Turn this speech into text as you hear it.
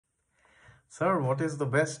Sir, what is the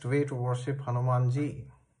best way to worship Hanuman Ji?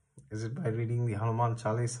 Is it by reading the Hanuman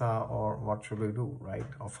Chalisa, or what should we do, right?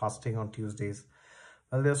 Or fasting on Tuesdays?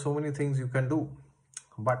 Well, there are so many things you can do.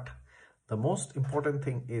 But the most important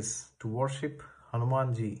thing is to worship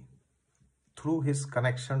Hanuman Ji through his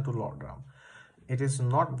connection to Lord Ram. It is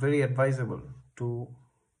not very advisable to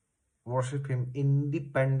worship him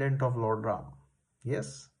independent of Lord Ram.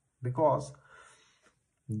 Yes, because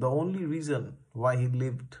the only reason why he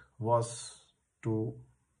lived was to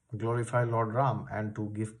glorify Lord Ram and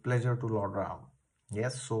to give pleasure to Lord Ram.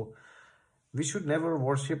 Yes, so we should never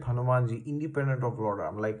worship Hanumanji independent of Lord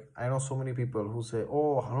Ram. Like, I know so many people who say,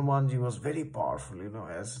 oh, Hanumanji was very powerful,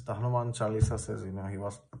 as the Hanuman Chalisa says, he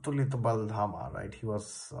was Atulita Baldhama, right? He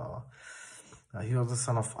was the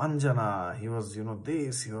son of Anjana, he was,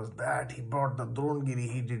 this, he was that, he brought the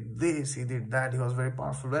Drongiri, he did this, he did that, he was very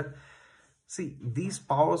powerful. But see, these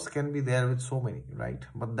powers can be there with so many, right?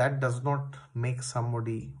 But that does not make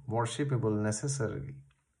somebody worshipable necessarily.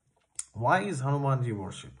 Why is Hanumanji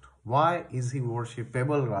worshipped? Why is he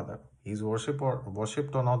worshipable rather? He's worshipped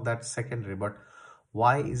or not, that's secondary, but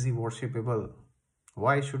why is he worshipable?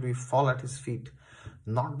 Why should we fall at his feet?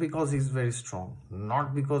 Not because he's very strong,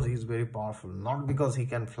 not because he's very powerful, not because he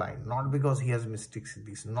can fly, not because he has mystic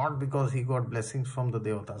siddhis, not because he got blessings from the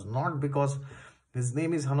devatas, not because his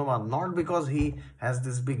name is Hanuman, not because he has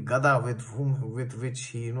this big gada with which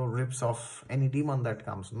he rips off any demon that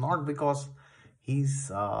comes, not because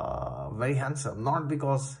he's very handsome, not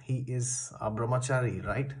because he is a brahmachari,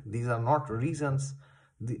 right? These are not reasons.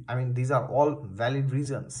 These are all valid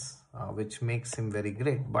reasons which makes him very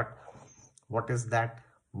great. But what is that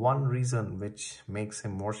one reason which makes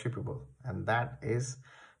him worshipable? And that is,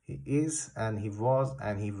 he is and he was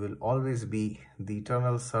and he will always be the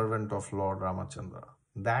eternal servant of Lord Ramachandra.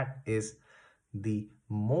 That is the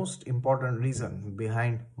most important reason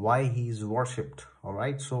behind why he is worshipped. All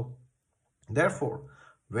right. So therefore,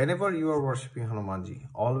 whenever you are worshipping Hanumanji,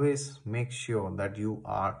 always make sure that you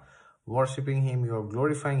are worshipping him, you are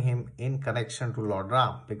glorifying him in connection to Lord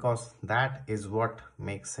Ram, because that is what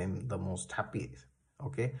makes him the most happy.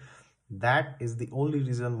 Okay, that is the only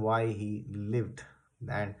reason why he lived.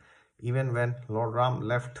 And even when Lord Ram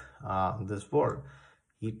left this world,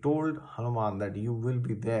 he told Hanuman that you will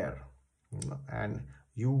be there, and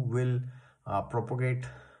you will propagate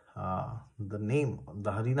the name,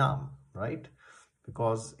 the Harinam, right?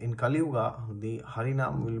 Because in Kali Yuga, the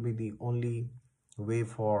Harinam will be the only way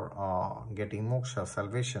for getting moksha,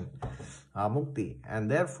 salvation, mukti. And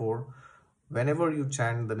therefore, whenever you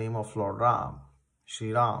chant the name of Lord Ram,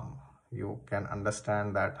 Shri Ram, you can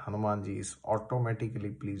understand that Hanumanji is automatically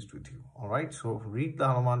pleased with you. All right. So read the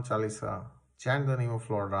Hanuman Chalisa, chant the name of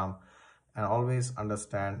Lord Ram, and always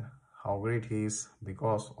understand how great he is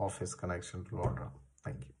because of his connection to Lord Ram.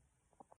 Thank you.